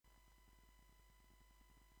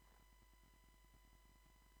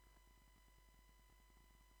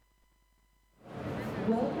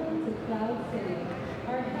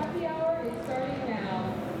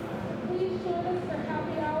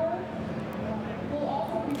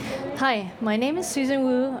Hi, my name is Susan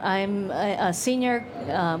Wu. I'm a senior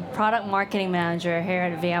product marketing manager here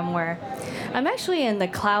at VMware. I'm actually in the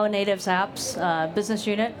Cloud Natives Apps business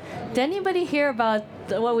unit. Did anybody hear about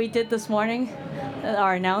what we did this morning?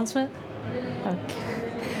 Our announcement? Okay.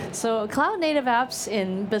 So Cloud Native Apps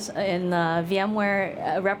in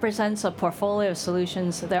VMware represents a portfolio of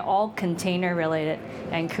solutions. They're all container related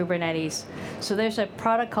and Kubernetes. So there's a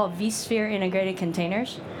product called vSphere Integrated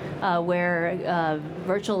Containers, where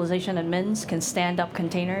virtualization admins can stand up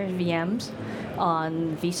containers, VMs,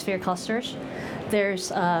 on vSphere clusters.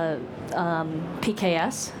 There's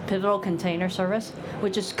PKS, Pivotal Container Service,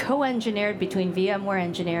 which is co-engineered between VMware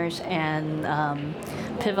engineers and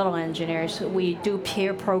Pivotal engineers. We do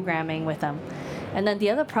peer programming with them. And then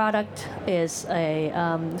the other product is a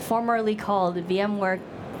formerly called VMware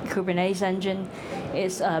Kubernetes Engine.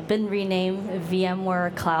 It's been renamed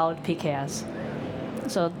VMware Cloud PKS.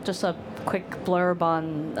 So just a quick blurb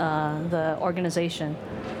on the organization.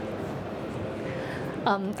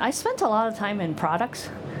 I spent a lot of time in products.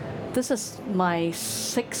 This is my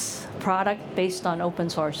sixth product based on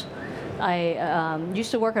open source. I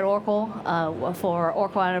used to work at Oracle for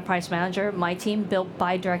Oracle Enterprise Manager. My team built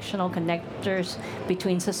bidirectional connectors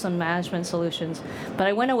between system management solutions. But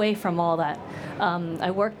I went away from all that.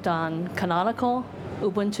 I worked on Canonical,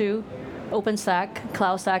 Ubuntu, OpenStack,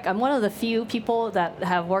 CloudStack. I'm one of the few people that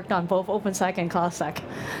have worked on both OpenStack and CloudStack.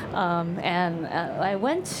 And I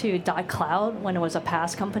went to .cloud when it was a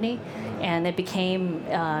PaaS company, and it became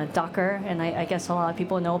Docker, and I guess a lot of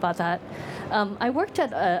people know about that. I worked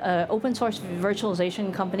at an open source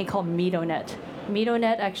virtualization company called MitoNet.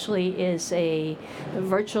 MitoNet actually is a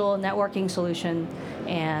virtual networking solution,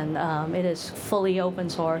 and it is fully open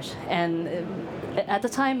source. And at the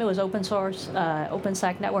time, it was open source,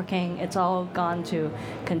 OpenStack networking. It's all gone to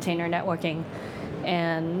container networking.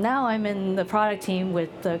 And now I'm in the product team with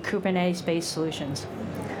the Kubernetes-based solutions.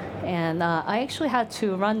 And I actually had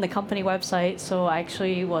to run the company website, so I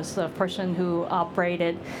actually was the person who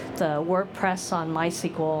operated the WordPress on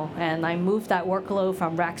MySQL. And I moved that workload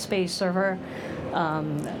from Rackspace server,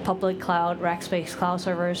 public cloud, Rackspace cloud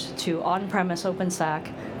servers, to on-premise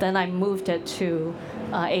OpenStack. Then I moved it to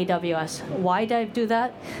AWS. Why did I do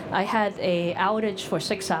that? I had an outage for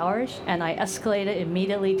 6 hours, and I escalated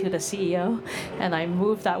immediately to the CEO, and I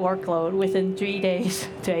moved that workload within 3 days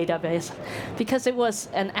to AWS, because it was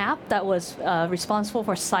an app that was responsible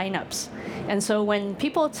for signups. And so when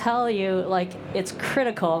people tell you like it's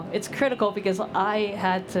critical because I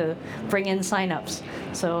had to bring in signups,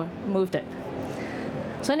 so moved it.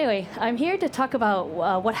 So anyway, I'm here to talk about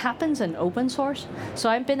what happens in open source. So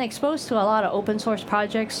I've been exposed to a lot of open source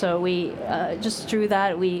projects. So we just through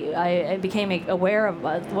that, I became aware of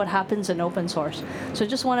what happens in open source. So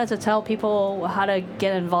just wanted to tell people how to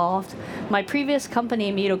get involved. My previous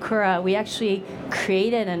company, Mitokura, we actually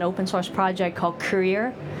created an open source project called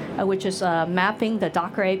Courier, which is mapping the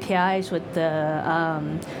Docker APIs with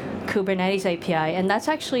the Kubernetes API, and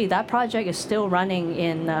that project is still running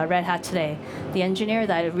in Red Hat today. The engineer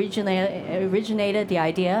that originated the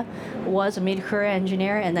idea was a Mitokura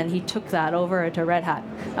engineer, and then he took that over to Red Hat.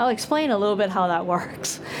 I'll explain a little bit how that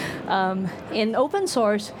works. In open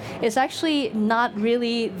source, it's actually not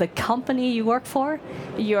really the company you work for.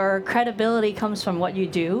 Your credibility comes from what you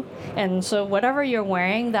do, and so whatever you're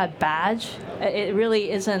wearing, that badge, it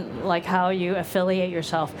really isn't like how you affiliate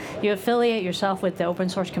yourself. You affiliate yourself with the open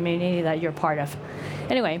source community that you're part of.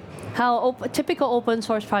 Anyway, how typical open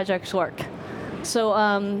source projects work. So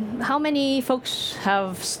how many folks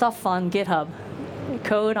have stuff on GitHub?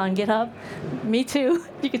 Code on GitHub? Me too.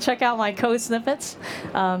 You can check out my code snippets.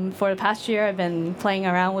 For the past year, I've been playing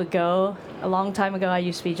around with Go. A long time ago, I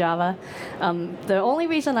used to be Java. The only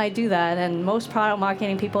reason I do that, and most product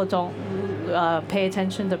marketing people don't pay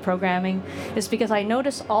attention to programming, is because I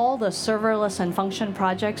notice all the serverless and function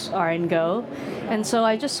projects are in Go. And so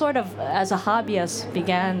I just sort of, as a hobbyist,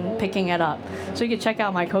 began picking it up. So you can check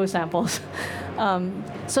out my code samples.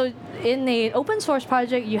 So in the open source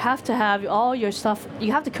project, you have to have all your stuff,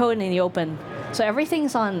 you have to code in the open. So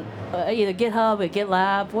everything's on either GitHub or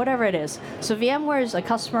GitLab, whatever it is. So VMware is a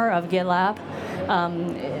customer of GitLab.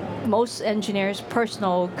 Most engineers'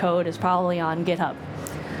 personal code is probably on GitHub.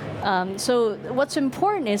 So what's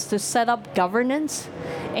important is to set up governance.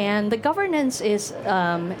 And the governance is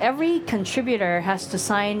every contributor has to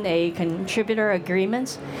sign a contributor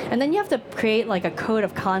agreement. And then you have to create like a code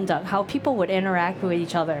of conduct, how people would interact with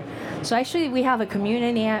each other. So actually, we have a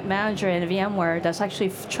community manager in VMware that's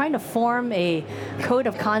actually trying to form a code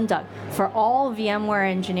of conduct for all VMware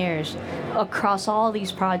engineers across all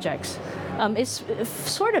these projects. It's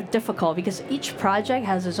sort of difficult because each project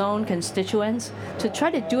has its own constituents. To try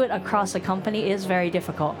to do it across the company is very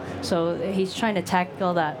difficult. So he's trying to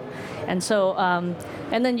tackle that. And so,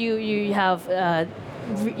 and then you have,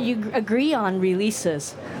 you agree on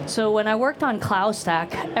releases. So when I worked on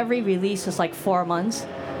CloudStack, every release is like 4 months.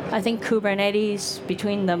 I think Kubernetes,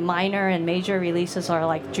 between the minor and major releases, are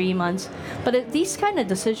like 3 months. But these kind of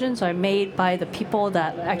decisions are made by the people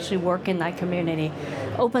that actually work in that community.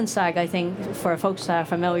 OpenStack, I think, for folks that are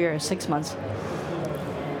familiar, is 6 months.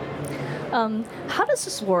 How does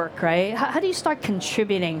this work, right? How do you start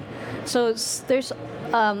contributing? So there's,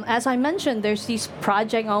 as I mentioned, there's these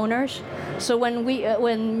project owners. So when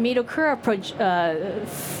Midokura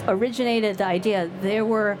originated the idea, there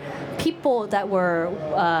were people that were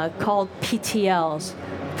called PTLs,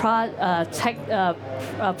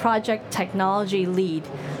 project technology lead.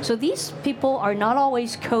 So these people are not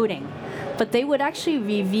always coding, but they would actually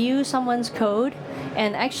review someone's code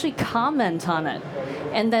and actually comment on it,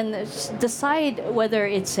 and then decide whether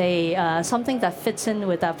it's something that fits in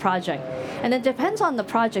with that project. And it depends on the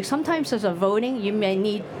project. Sometimes there's a voting. You may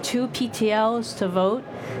need 2 PTLs to vote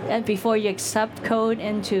and before you accept code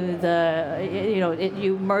into the,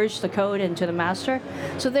 you merge the code into the master.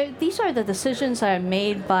 So these are the decisions that are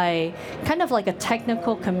made by kind of like a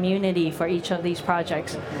technical community for each of these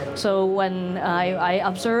projects. So when I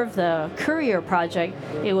observed the Courier project,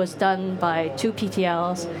 it was done by 2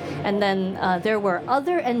 PTLs. And then there were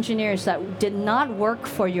other engineers that did not work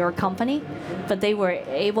for your company, but they were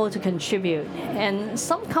able to contribute. And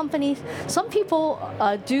some people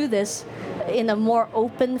do this in a more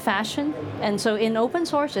open fashion. And so in open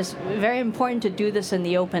source, it's very important to do this in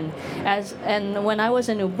the open. And when I was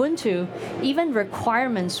in Ubuntu, even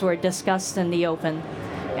requirements were discussed in the open.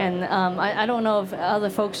 And I don't know if other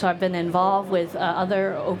folks have been involved with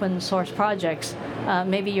other open source projects.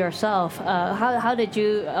 Maybe yourself. How did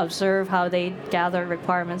you observe how they gather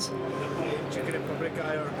requirements? Czech Republic,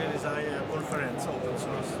 I organize a conference open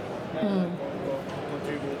source.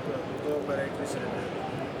 Contribute to very recently.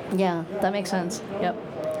 Yeah, that makes sense. Yep.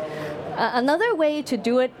 Another way to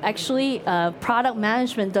do it, actually, product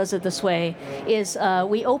management does it this way, is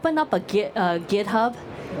we open up a GitHub,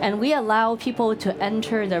 and we allow people to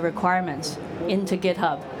enter the requirements into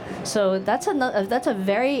GitHub. So that's a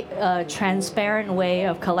very transparent way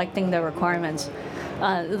of collecting the requirements.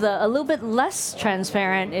 A little bit less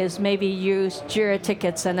transparent is maybe use Jira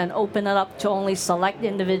tickets and then open it up to only select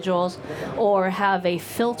individuals, or have a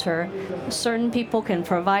filter. Certain people can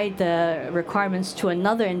provide the requirements to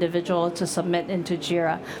another individual to submit into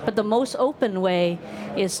Jira. But the most open way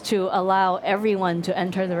is to allow everyone to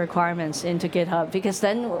enter the requirements into GitHub, because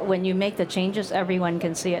then when you make the changes, everyone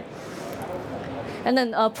can see it. And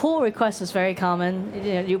then pull request is very common.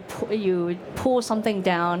 You pull something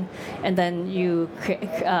down, and then you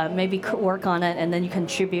maybe work on it, and then you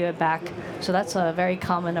contribute it back. So that's a very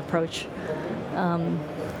common approach.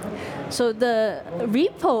 So the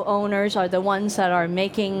repo owners are the ones that are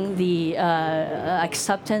making the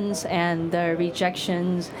acceptance and the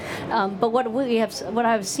rejections. But what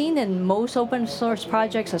I've seen in most open source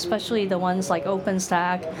projects, especially the ones like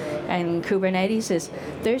OpenStack and Kubernetes, is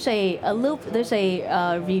there's a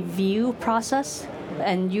review process,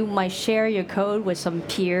 and you might share your code with some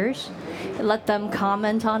peers, let them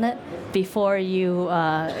comment on it before you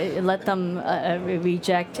let them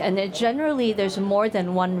reject. And generally, there's more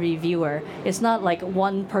than one reviewer. It's not like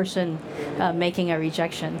one person making a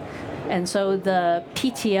rejection. And so the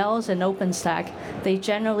PTLs in OpenStack, they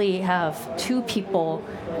generally have 2 people.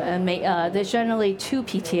 There's generally 2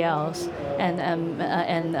 PTLs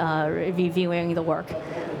and reviewing the work.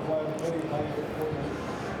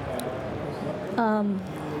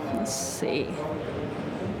 Let's see.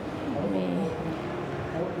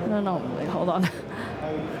 No, wait, hold on.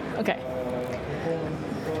 Okay.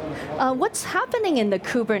 What's happening in the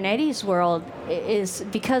Kubernetes world is,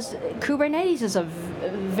 because Kubernetes is a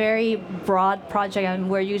very broad project, and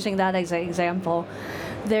we're using that as an example.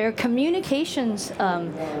 Their communications,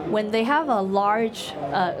 when they have a large,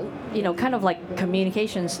 kind of like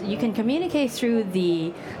communications, you can communicate through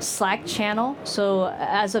the Slack channel. So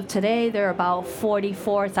as of today, there are about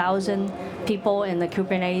 44,000 people in the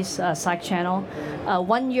Kubernetes Slack channel.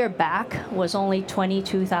 1 year back was only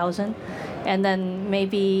 22,000. And then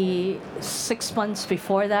maybe 6 months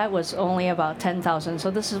before that was only about 10,000. So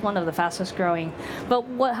this is one of the fastest growing.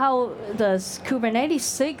 But how the Kubernetes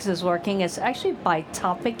SIGs is working is actually by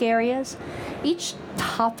topic areas. Each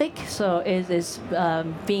topic is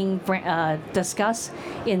being discussed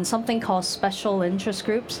in something called special interest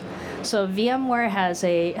groups. So VMware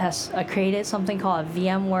has created something called a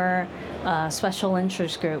VMware special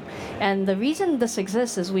interest group. And the reason this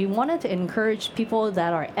exists is we wanted to encourage people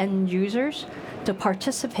that are end users to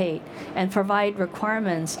participate and provide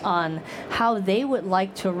requirements on how they would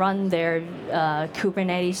like to run their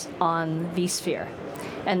Kubernetes on vSphere.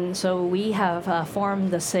 And so we have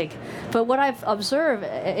formed the SIG. But what I've observed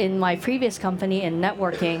in my previous company in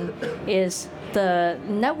networking is the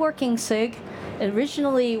networking SIG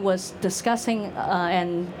originally was discussing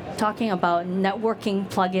and talking about networking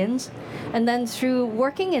plugins. And then through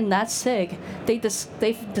working in that SIG,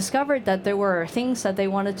 they've discovered that there were things that they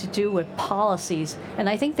wanted to do with policies. And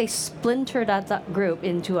I think they splintered that group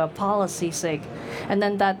into a policy SIG. And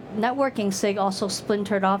then that networking SIG also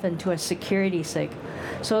splintered off into a security SIG.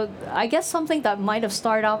 So I guess something that might have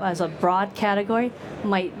started out as a broad category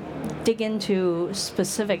might dig into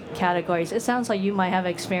specific categories. It sounds like you might have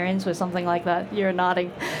experience with something like that. You're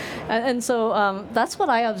nodding. And so that's what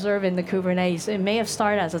I observe in the Kubernetes. It may have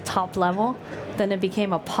started as a top level, then it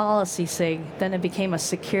became a policy SIG, then it became a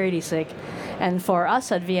security SIG. And for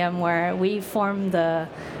us at VMware, we formed the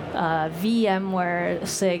VMware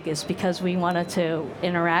SIG is because we wanted to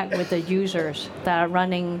interact with the users that are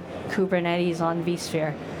running Kubernetes on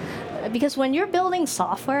vSphere. Because when you're building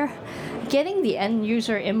software, getting the end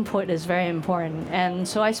user input is very important. And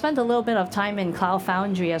so I spent a little bit of time in Cloud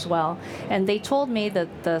Foundry as well. And they told me that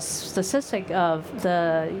the statistic of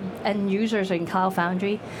the end users in Cloud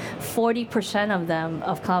Foundry, 40% of them,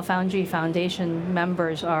 of Cloud Foundry Foundation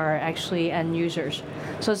members, are actually end users.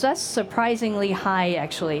 So that's surprisingly high,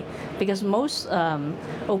 actually, because most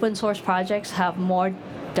open source projects have more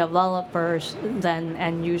developers than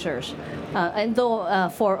end users. And though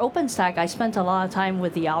for OpenStack, I spent a lot of time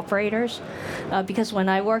with the operators, because when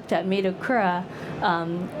I worked at Medokura,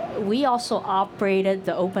 we also operated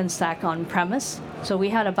the OpenStack on premise. So we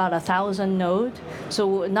had about 1,000 nodes.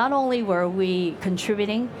 So not only were we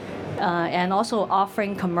contributing and also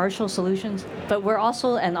offering commercial solutions, but we're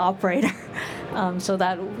also an operator. So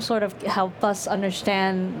that sort of helped us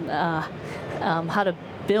understand how to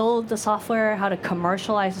build the software, how to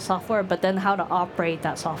commercialize the software, but then how to operate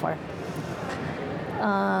that software.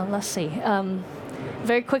 Let's see.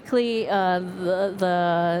 Very quickly,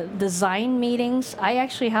 the design meetings. I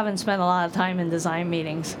actually haven't spent a lot of time in design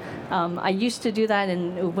meetings. I used to do that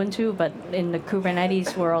in Ubuntu, but in the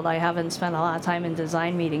Kubernetes world, I haven't spent a lot of time in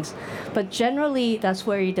design meetings. But generally, that's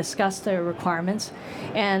where you discuss the requirements.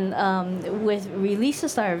 And with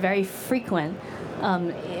releases that are very frequent,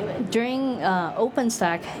 during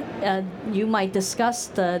OpenStack, you might discuss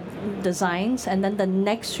the designs, and then the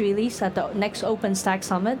next release at the next OpenStack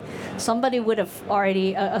Summit, somebody would have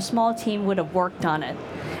already, a small team would have worked on it.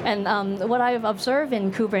 And what I've observed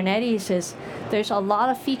in Kubernetes is there's a lot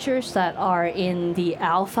of features that are in the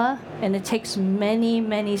alpha, and it takes many,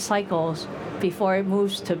 many cycles before it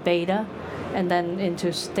moves to beta and then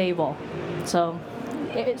into stable. So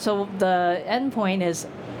the endpoint is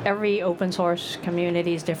every open source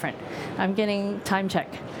community is different. I'm getting time check.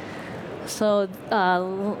 So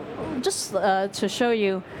just to show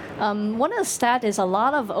you, one of the stats is a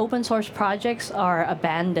lot of open source projects are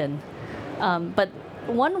abandoned. But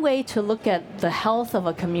one way to look at the health of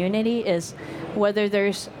a community is whether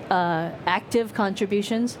there's active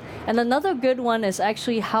contributions. And another good one is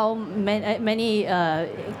actually how many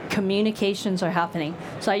communications are happening.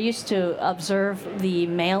 So I used to observe the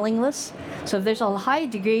mailing list. So if there's a high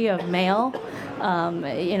degree of mail,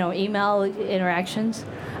 email interactions.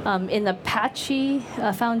 In the Apache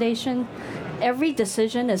Foundation, every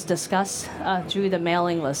decision is discussed through the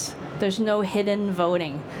mailing list. There's no hidden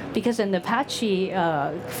voting, because in the Apache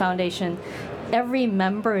Foundation, every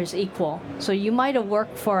member is equal. So you might have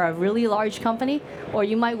worked for a really large company, or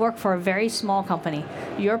you might work for a very small company.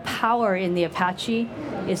 Your power in the Apache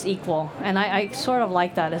is equal. And I sort of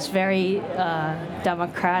like that. It's very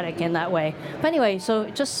democratic in that way. But anyway, so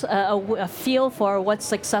just a feel for what's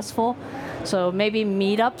successful. So maybe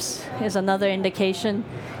meetups is another indication.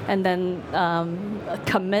 And then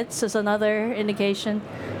commits is another indication.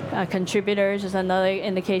 Contributors is another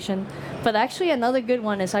indication. But actually another good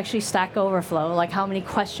one is actually Stack Overflow, like how many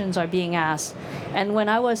questions are being asked. And when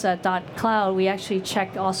I was at .cloud, we actually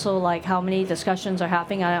checked also like how many discussions are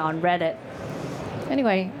happening on Reddit.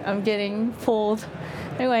 Anyway, I'm getting pulled.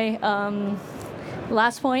 Anyway,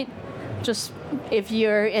 last point, just if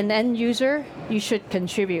you're an end user, you should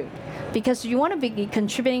contribute. Because you want to be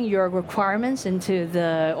contributing your requirements into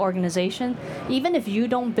the organization. Even if you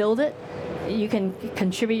don't build it, you can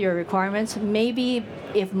contribute your requirements. Maybe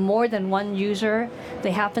if more than one user,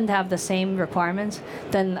 they happen to have the same requirements,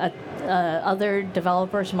 then other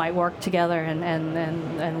developers might work together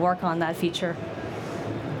and work on that feature.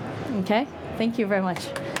 Okay? Thank you very much.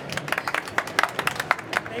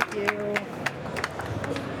 Thank you.